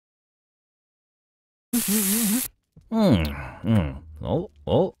Oh,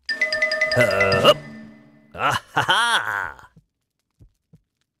 oh. Hup. Ah, ha, ha.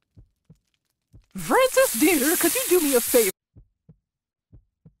 Francis, dear, could you do me a favor?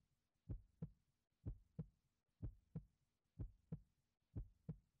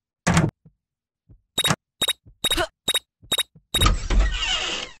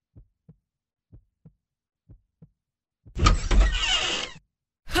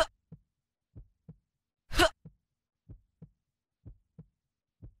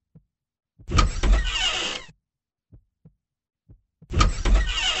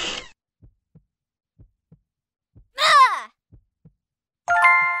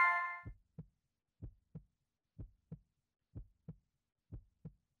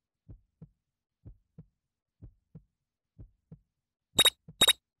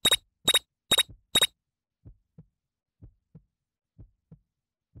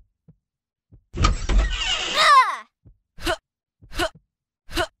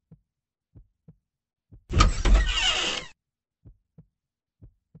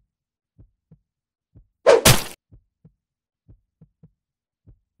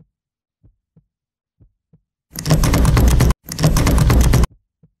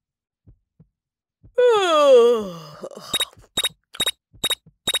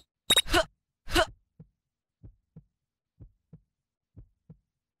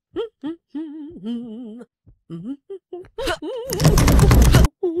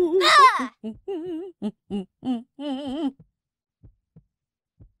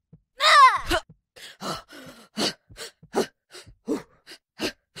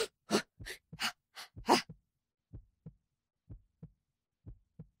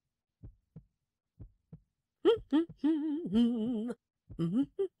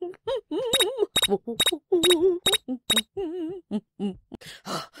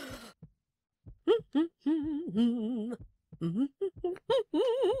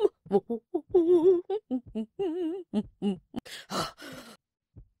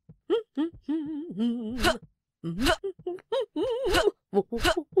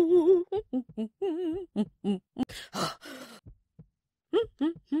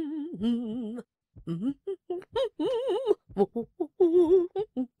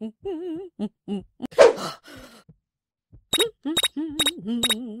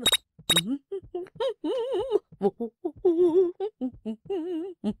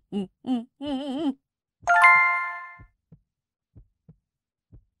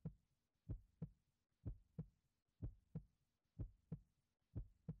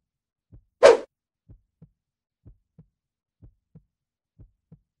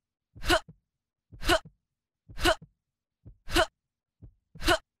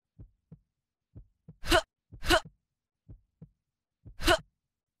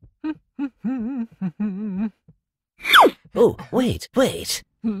 Oh, wait, wait.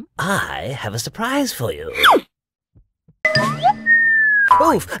 I have a surprise for you.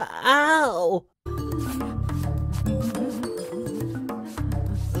 Oof! Ow!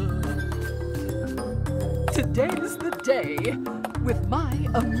 Today's the day with my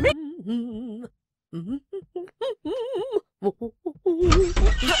amazing.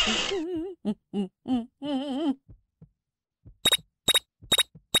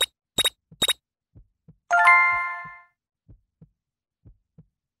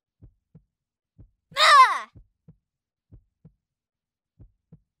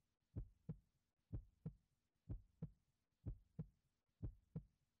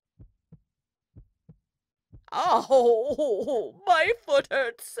 Oh, my foot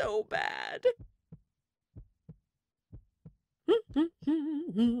hurts so bad.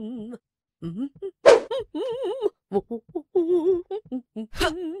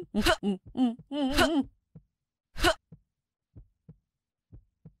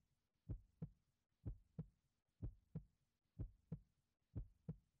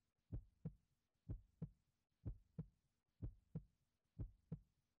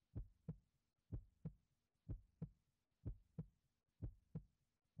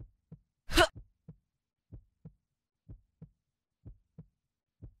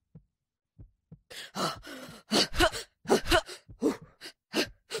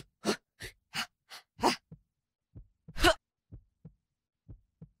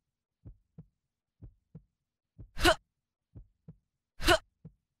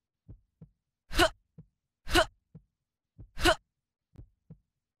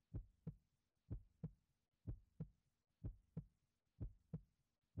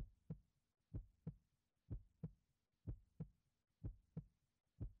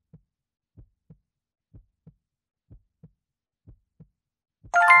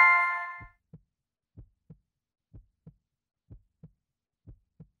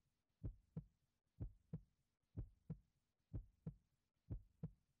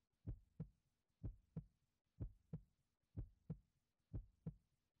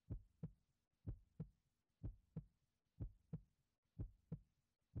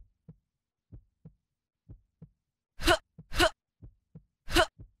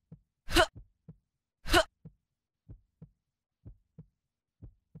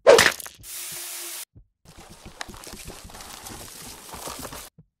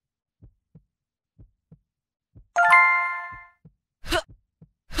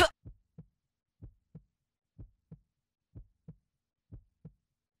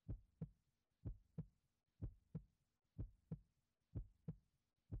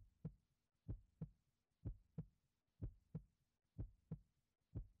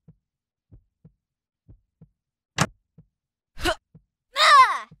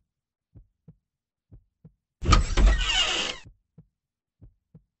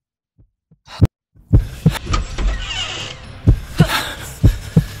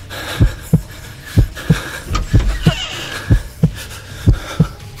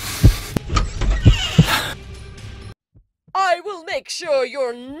 sure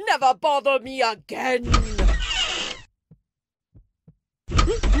you'll never bother me again.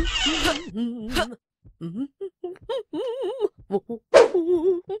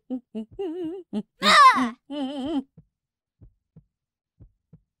 Ah!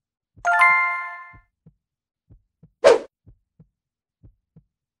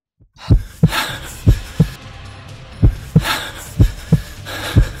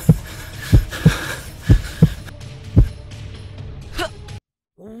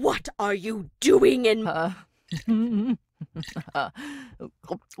 What are you doing in...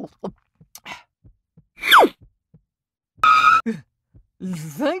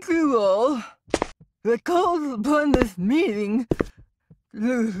 Thank you all. The calls upon this meeting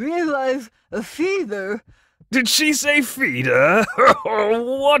to realize a feeder. Did she say feeder?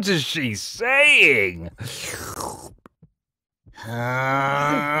 What is she saying?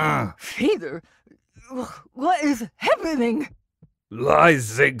 Feeder? What is happening? I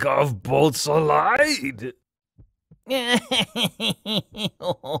think of bolts allied.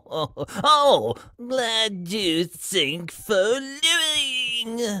 Oh, glad you think for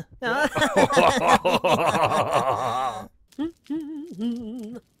living.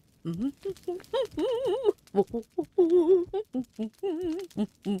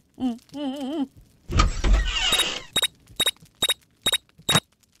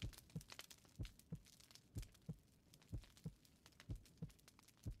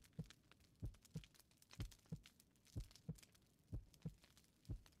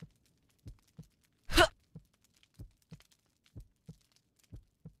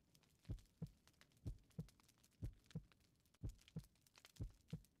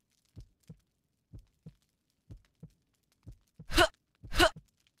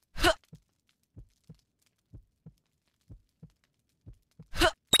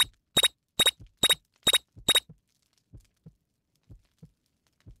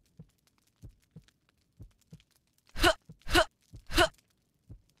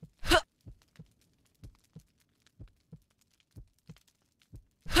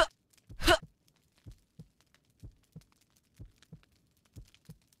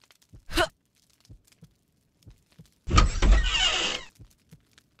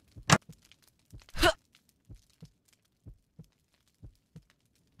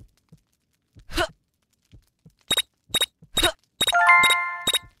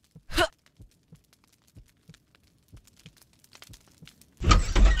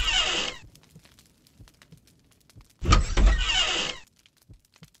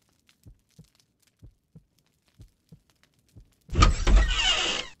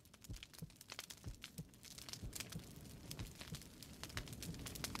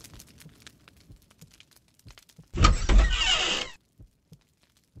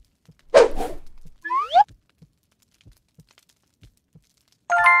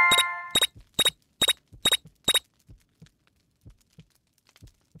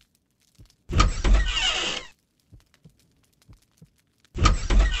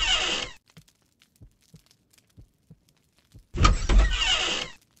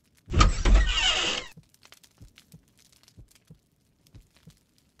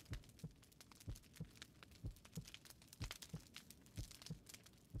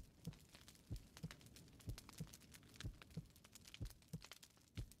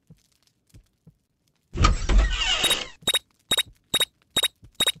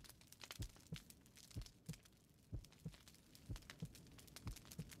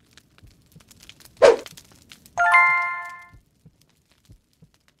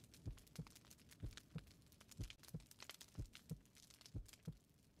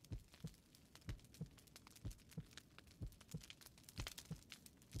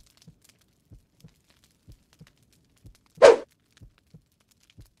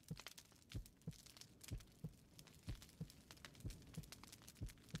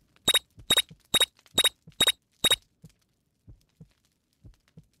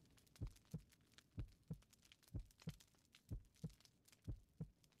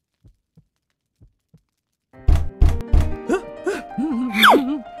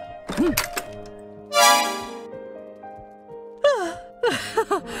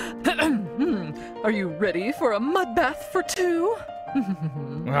 Are you ready for a mud bath for two?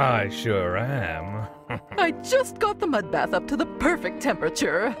 I sure am. I just got the mud bath up to the perfect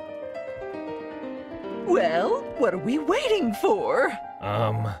temperature. Well, what are we waiting for?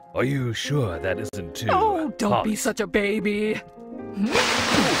 Are you sure that isn't too Oh, don't hot? be such a baby.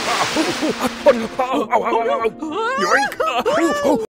 Yoink!